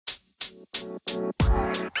Hello,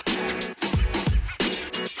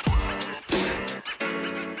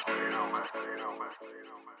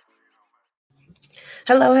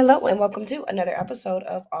 hello, and welcome to another episode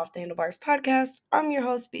of Off the Handlebars podcast. I'm your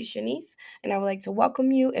host, B. Shanice, and I would like to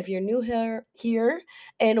welcome you if you're new here,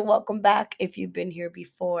 and welcome back if you've been here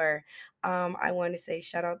before. I want to say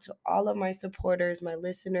shout out to all of my supporters, my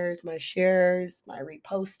listeners, my sharers, my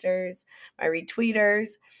reposters, my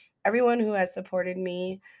retweeters, everyone who has supported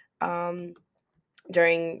me.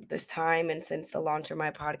 During this time and since the launch of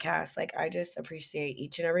my podcast. Like, I just appreciate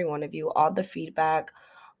each and every one of you, all the feedback,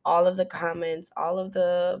 all of the comments, all of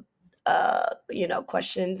the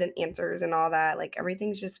questions and answers and all that. Like,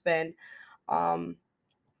 everything's just been um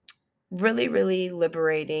really, really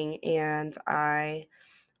liberating, and I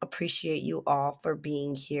appreciate you all for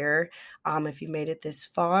being here. If you made it this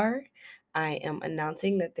far, I am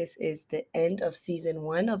announcing that this is the end of season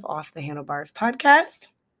 1 of Off the Handlebars podcast.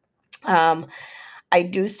 um I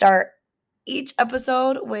do start each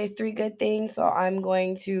episode with 3 good things, so I'm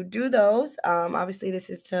going to do those. Obviously, this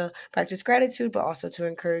is to practice gratitude, but also to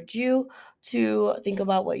encourage you to think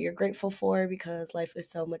about what you're grateful for, because life is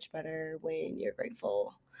so much better when you're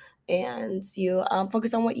grateful and you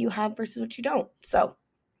focus on what you have versus what you don't. So,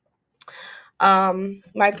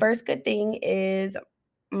 my first good thing is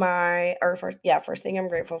first thing I'm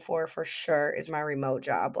grateful for sure is my remote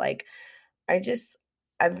job. Like, I just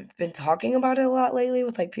I've been talking about it a lot lately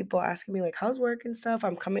with, like, people asking me, like, "How's work and stuff?"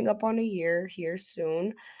 I'm coming up on a year here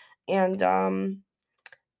soon, and,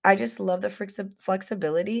 I just love the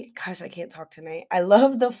flexibility. Gosh, I can't talk tonight. I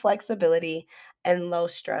love the flexibility and low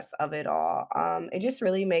stress of it all. It just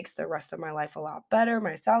really makes the rest of my life a lot better.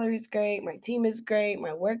 My salary's great, my team is great,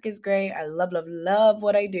 my work is great. I love, love, love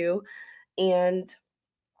what I do, and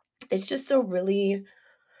it's just a really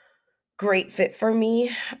great fit for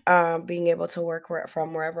me. Being able to work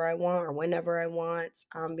from wherever I want or whenever I want,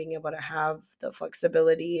 being able to have the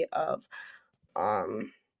flexibility of,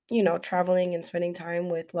 um, traveling and spending time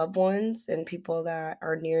with loved ones and people that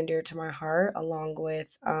are near and dear to my heart, along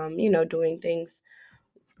with, doing things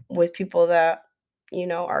with people that,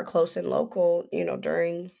 are close and local,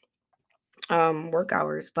 during work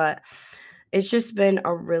hours. But it's just been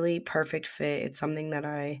a really perfect fit. It's something that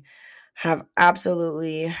I have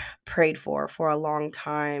absolutely prayed for a long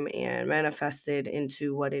time and manifested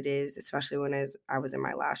into what it is, especially when I was in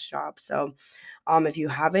my last job. So, if you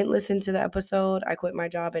haven't listened to the episode, I quit my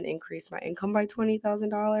job and increased my income by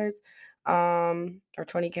 $20,000, or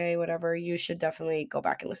 20K, whatever. You should definitely go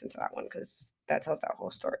back and listen to that one, because that tells that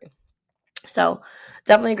whole story. So,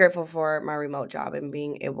 definitely grateful for my remote job and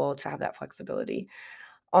being able to have that flexibility.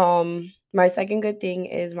 My second good thing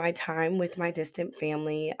is my time with my distant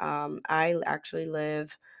family. I actually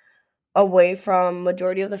live away from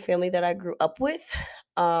majority of the family that I grew up with,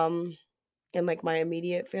 um, and like my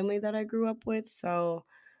immediate family that I grew up with. So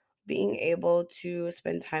being able to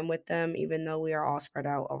spend time with them, even though we are all spread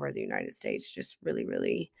out over the United States, just really,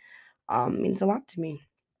 really means a lot to me.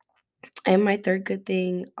 And my third good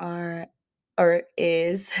thing are or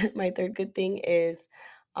is my third good thing is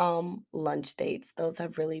lunch dates. Those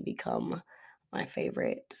have really become my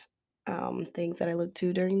favorite things that I look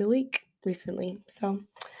to during the week recently. So,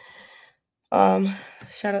 um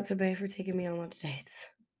shout out to Bay for taking me on lunch dates.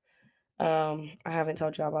 I haven't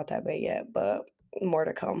told y'all about that Bay yet, but more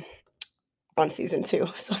to come on season 2.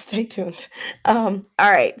 So stay tuned. All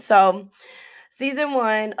right. So season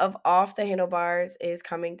 1 of Off the Handlebars is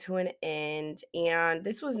coming to an end, and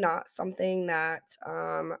this was not something that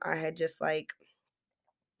I had just like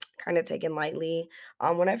kind of taken lightly.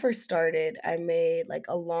 When I first started, I made like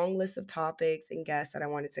a long list of topics and guests that I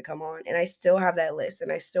wanted to come on, and I still have that list,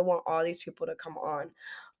 and I still want all these people to come on.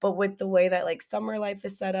 But with the way that like summer life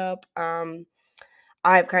is set up,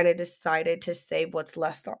 I've kind of decided to save what's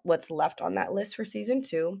left on that list for season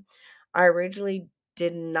 2. I originally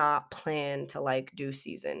did not plan to like do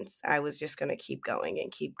seasons. I was just going to keep going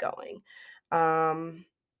and keep going. Um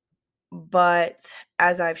but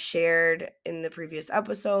as I've shared in the previous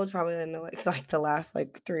episodes, probably in the, like the last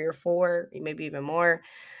like 3 or 4, maybe even more,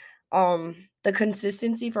 the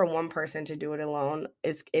consistency for one person to do it alone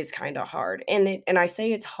is kind of hard. And I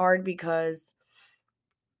say it's hard because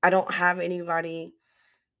I don't have anybody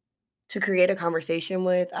to create a conversation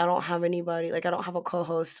with. I don't have anybody, like, I don't have a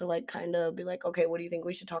co-host to like kind of be like, "Okay, what do you think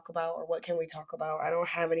we should talk about, or what can we talk about?" I don't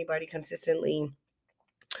have anybody consistently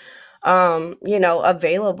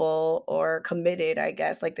available or committed, I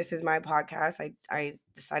guess. Like, this is my podcast. I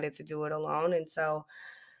decided to do it alone, and so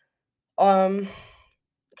um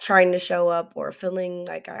trying to show up or feeling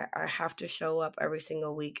like I have to show up every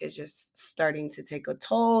single week is just starting to take a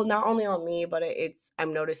toll, not only on me, but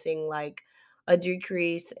I'm noticing like a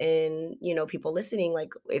decrease in, people listening.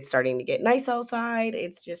 Like, it's starting to get nice outside.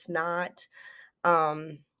 It's just not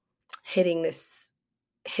um hitting this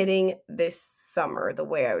summer the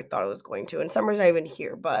way I thought it was going to. And summer's not even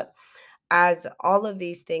here, but as all of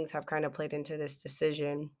these things have kind of played into this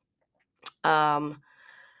decision, um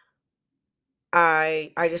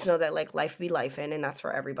I just know that, like, life be life and that's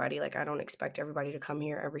for everybody. Like, I don't expect everybody to come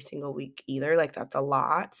here every single week either. Like, that's a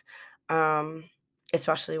lot. Um,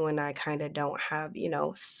 Especially when I kind of don't have,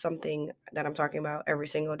 something that I'm talking about every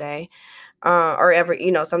single day. Or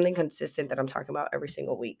every, something consistent that I'm talking about every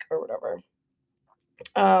single week or whatever.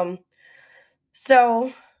 Um,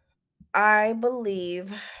 so I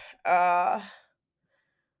believe uh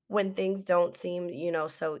when things don't seem,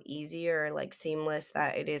 so easy or like seamless,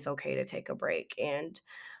 that it is okay to take a break. And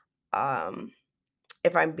um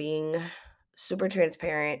if I'm being super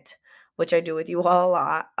transparent, which I do with you all a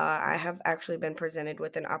lot, I have actually been presented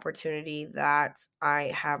with an opportunity that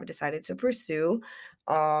I have decided to pursue.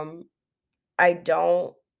 Um, I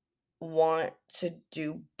don't want to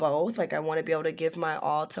do both. Like, I want to be able to give my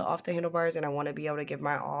all to Off the Handlebars, and I want to be able to give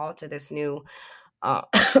my all to this new, uh,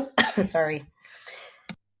 sorry,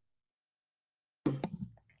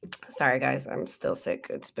 sorry guys, I'm still sick.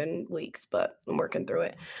 It's been weeks, but I'm working through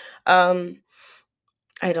it. Um,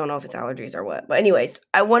 I don't know if it's allergies or what, but anyways,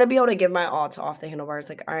 I wanna be able to give my all to Off the Handlebars,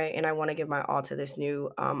 like, I wanna give my all to this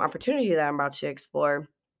new, opportunity that I'm about to explore,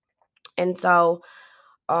 and so,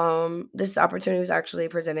 this opportunity was actually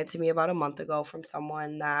presented to me about a month ago from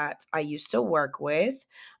someone that I used to work with.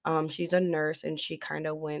 She's a nurse, and she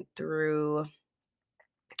kinda went through,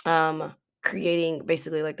 creating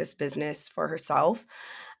basically, like, this business for herself,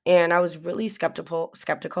 and I was really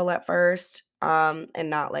skeptical at first, and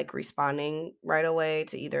not, like, responding right away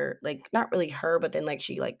to either, like, not really her, but then, like,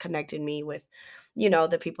 she, like, connected me with,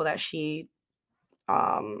 the people that she,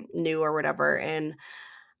 knew or whatever. And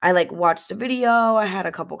I, like, watched a video, I had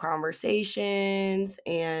a couple conversations,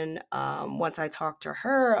 and, once I talked to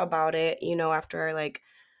her about it, after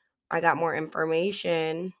I got more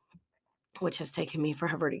information, which has taken me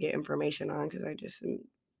forever to get information on because I just am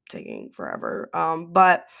taking forever,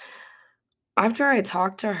 but after I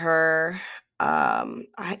talked to her,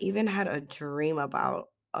 I even had a dream about,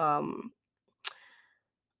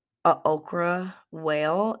 a okra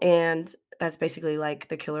whale, and that's basically like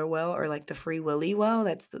the killer whale or like the Free Willy whale.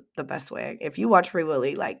 That's the best way. If you watch Free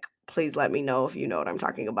Willy, like, please let me know if you know what I'm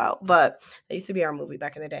talking about. But it used to be our movie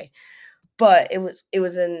back in the day. But it was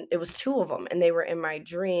two of them, and they were in my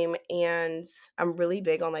dream. And I'm really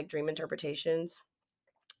big on like dream interpretations.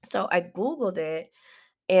 So I Googled it,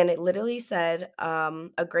 and it literally said,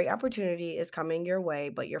 a great opportunity is coming your way,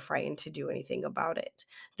 but you're frightened to do anything about it.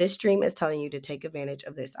 This dream is telling you to take advantage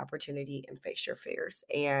of this opportunity and face your fears.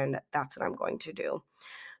 And that's what I'm going to do.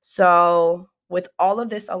 So, with all of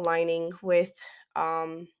this aligning with,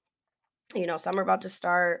 um, summer about to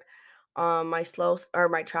start, my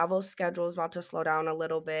travel schedule is about to slow down a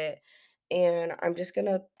little bit. And I'm just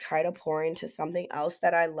gonna try to pour into something else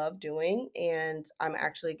that I love doing, and I'm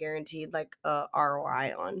actually guaranteed like a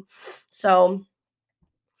ROI on. So,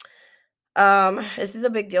 this is a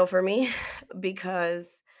big deal for me because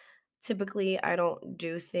typically I don't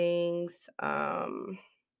do things that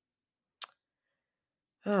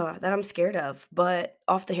I'm scared of. But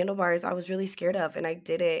Off the Handlebars, I was really scared of, and I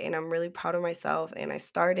did it, and I'm really proud of myself. And I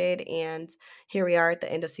started, and here we are at the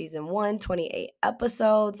end of season one, 28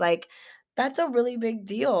 episodes. Like, that's a really big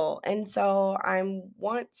deal. And so I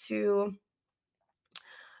want to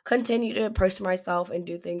continue to push myself and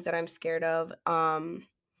do things that I'm scared of. I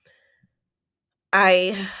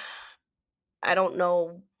I don't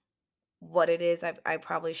know what it is. I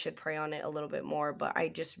probably should pray on it a little bit more, but I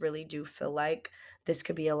just really do feel like this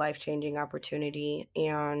could be a life-changing opportunity.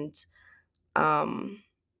 And um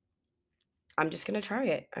I'm just gonna try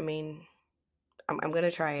it. I mean, I'm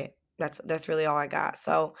gonna try it. That's really all I got.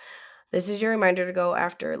 So this is your reminder to go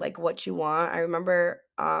after like what you want. I remember,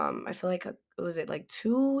 I feel like was it like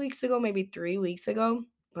 2 weeks ago, maybe 3 weeks ago,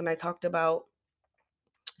 when I talked about,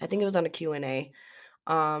 I think it was on a Q&A,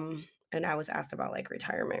 and I was asked about like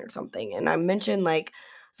retirement or something, and I mentioned like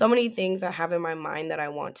so many things I have in my mind that I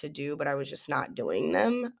want to do, but I was just not doing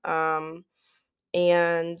them.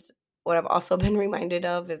 And what I've also been reminded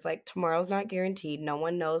of is like tomorrow's not guaranteed. No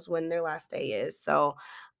one knows when their last day is. So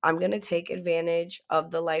I'm going to take advantage of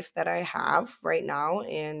the life that I have right now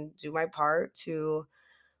and do my part to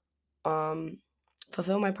um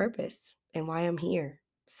fulfill my purpose and why I'm here.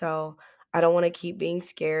 So I don't want to keep being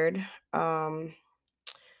scared. Um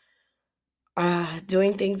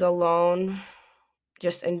doing things alone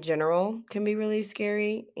just in general can be really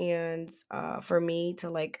scary. And for me to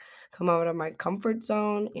like come out of my comfort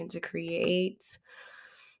zone and to create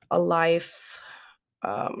a life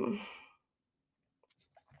um,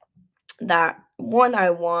 that one I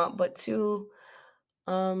want, but two,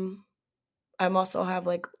 um, I'm also have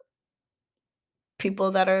like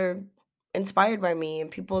people that are inspired by me and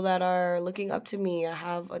people that are looking up to me. I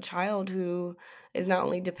have a child who is not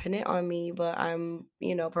only dependent on me, but I'm,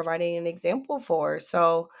 providing an example for.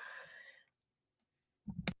 So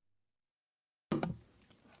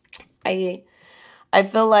I I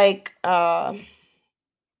feel like I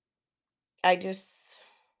just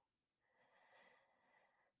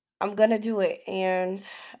I'm gonna do it, and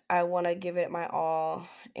I want to give it my all,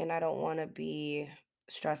 and I don't want to be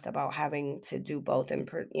stressed about having to do both and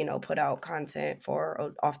put out content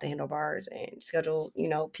for off the handlebars and schedule,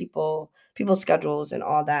 people's schedules and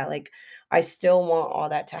all that. Like I still want all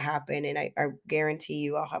that to happen, and I guarantee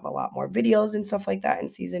you I'll have a lot more videos and stuff like that in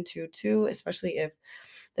season 2 too, especially if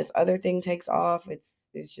this other thing takes off. It's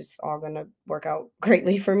just all gonna work out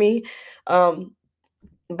greatly for me.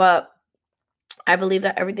 But I believe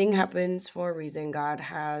that everything happens for a reason. God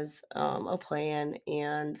has a plan,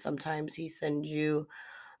 and sometimes He sends you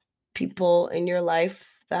people in your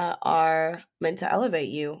life that are meant to elevate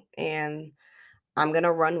you. And I'm going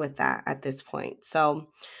to run with that at this point. So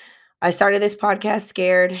I started this podcast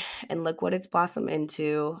scared, and look what it's blossomed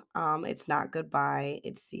into. It's not goodbye.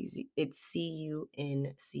 It's see you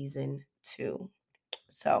in season 2.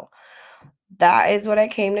 So that is what I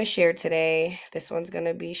came to share today. This one's going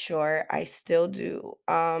to be short. I still do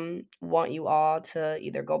want you all to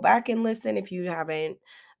either go back and listen if you haven't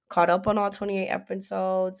caught up on all 28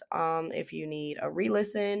 episodes. If you need a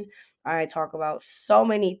re-listen, I talk about so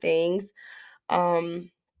many things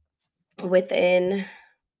within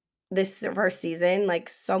this first season. Like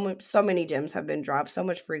so many gems have been dropped, so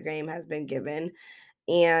much free game has been given,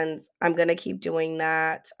 and I'm gonna keep doing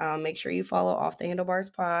that. Make sure you follow Off the Handlebars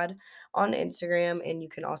Pod on Instagram, and you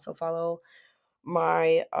can also follow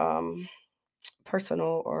my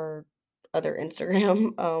personal or other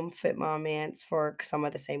Instagram, Fit Mom Ants, for some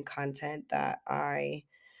of the same content that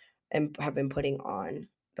have been putting on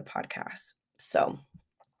the podcast. So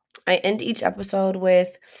I end each episode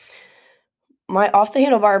with my off the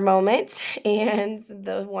handlebar moment. And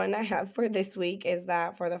the one I have for this week is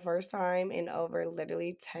that for the first time in over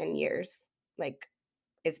literally 10 years, like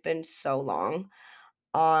it's been so long,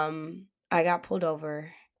 I got pulled over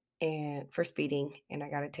and for speeding, and I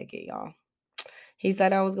got a ticket, y'all. He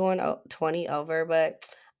said I was going 20 over, but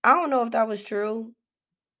I don't know if that was true.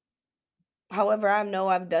 However, I know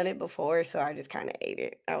I've done it before, so I just kind of ate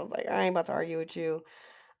it. I was like, I ain't about to argue with you.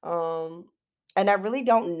 Um, and I really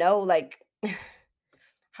don't know, like,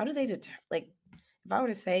 how do they like, if I were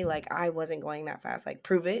to say like I wasn't going that fast, like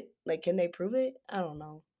prove it, like can they prove it? I don't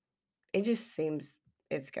know. It just seems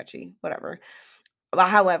it's sketchy, whatever. But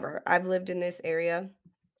however, I've lived in this area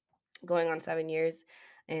going on 7 years,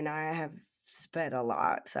 and I have sped a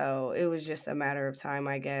lot. So it was just a matter of time,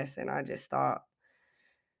 I guess. And I just thought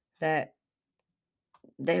that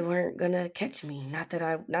they weren't gonna catch me. Not that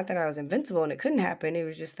I was invincible and it couldn't happen. It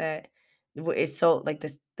was just that it's so like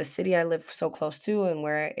the city I live so close to and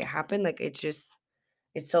where it happened, like it's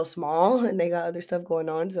so small and they got other stuff going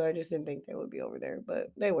on. So I just didn't think they would be over there,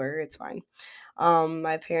 but they were. It's fine.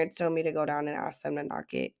 My parents told me to go down and ask them to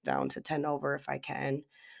knock it down to 10 over if I can.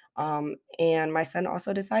 And my son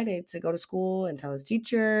also decided to go to school and tell his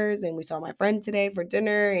teachers. And we saw my friend today for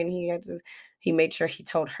dinner, and he made sure he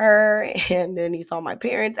told her. And then he saw my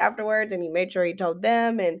parents afterwards, and he made sure he told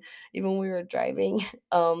them. And even when we were driving,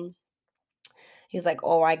 um, he's like,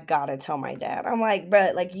 "Oh, I gotta tell my dad." I'm like,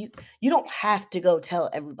 "Bruh, like you don't have to go tell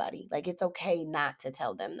everybody. Like it's okay not to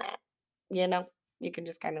tell them that. You know? You can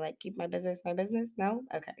just kind of like keep my business my business. No?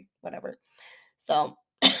 Okay, whatever." So,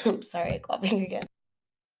 sorry, coughing again.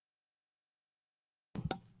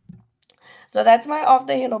 So that's my off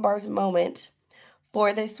the handlebars moment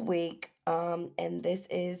for this week. And this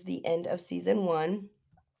is the end of season 1.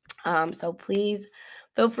 So please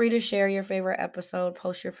feel free to share your favorite episode,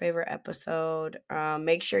 post your favorite episode.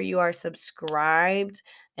 Make sure you are subscribed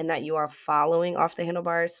and that you are following Off the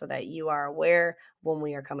Handlebars so that you are aware when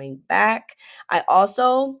we are coming back. I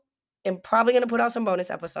also am probably going to put out some bonus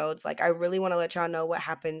episodes. Like, I really want to let y'all know what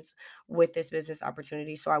happens with this business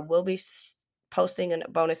opportunity. So I will be posting a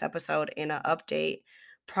bonus episode and an update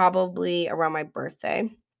probably around my birthday,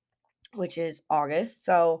 which is August.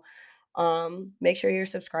 So make sure you're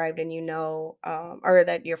subscribed and or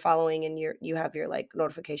that you're following and you have your like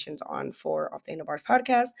notifications on for Off the Handlebars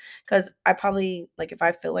podcast, because I probably, like, if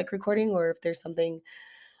I feel like recording or if there's something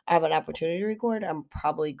I have an opportunity to record, I'm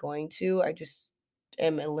probably going to. I just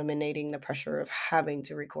am eliminating the pressure of having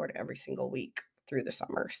to record every single week through the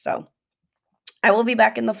summer. So I will be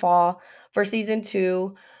back in the fall for season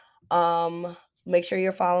 2. Make sure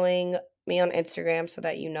you're following me on Instagram so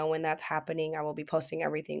that you know when that's happening. I will be posting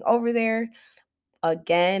everything over there.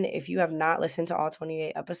 Again, if you have not listened to all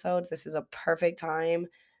 28 episodes, this is a perfect time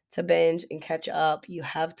to binge and catch up. You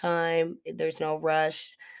have time, there's no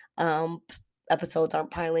rush. Um, Episodes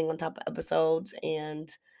aren't piling on top of episodes, and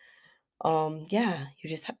yeah,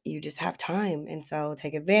 you just have time, and so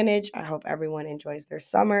take advantage. I hope everyone enjoys their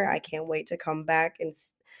summer. I can't wait to come back in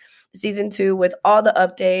season 2 with all the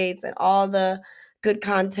updates and all the good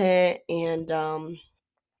content, and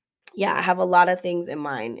yeah, I have a lot of things in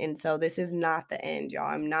mind, and so this is not the end, y'all.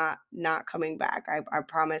 I'm not coming back. I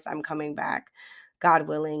promise I'm coming back. God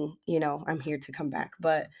willing, I'm here to come back.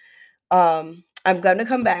 But I'm going to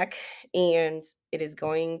come back, and it is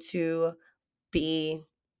going to be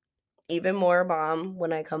even more bomb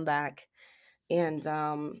when I come back. And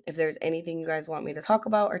if there's anything you guys want me to talk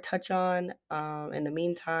about or touch on, in the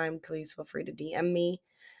meantime, please feel free to DM me.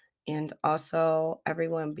 And also,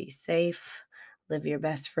 everyone be safe, live your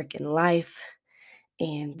best freaking life,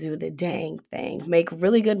 and do the dang thing. Make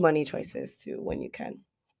really good money choices too when you can.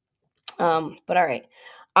 But all right,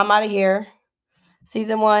 I'm out of here.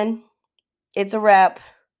 Season 1, it's a wrap.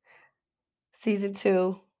 Season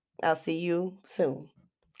 2, I'll see you soon.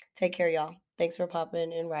 Take care, y'all. Thanks for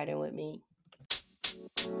popping and riding with me.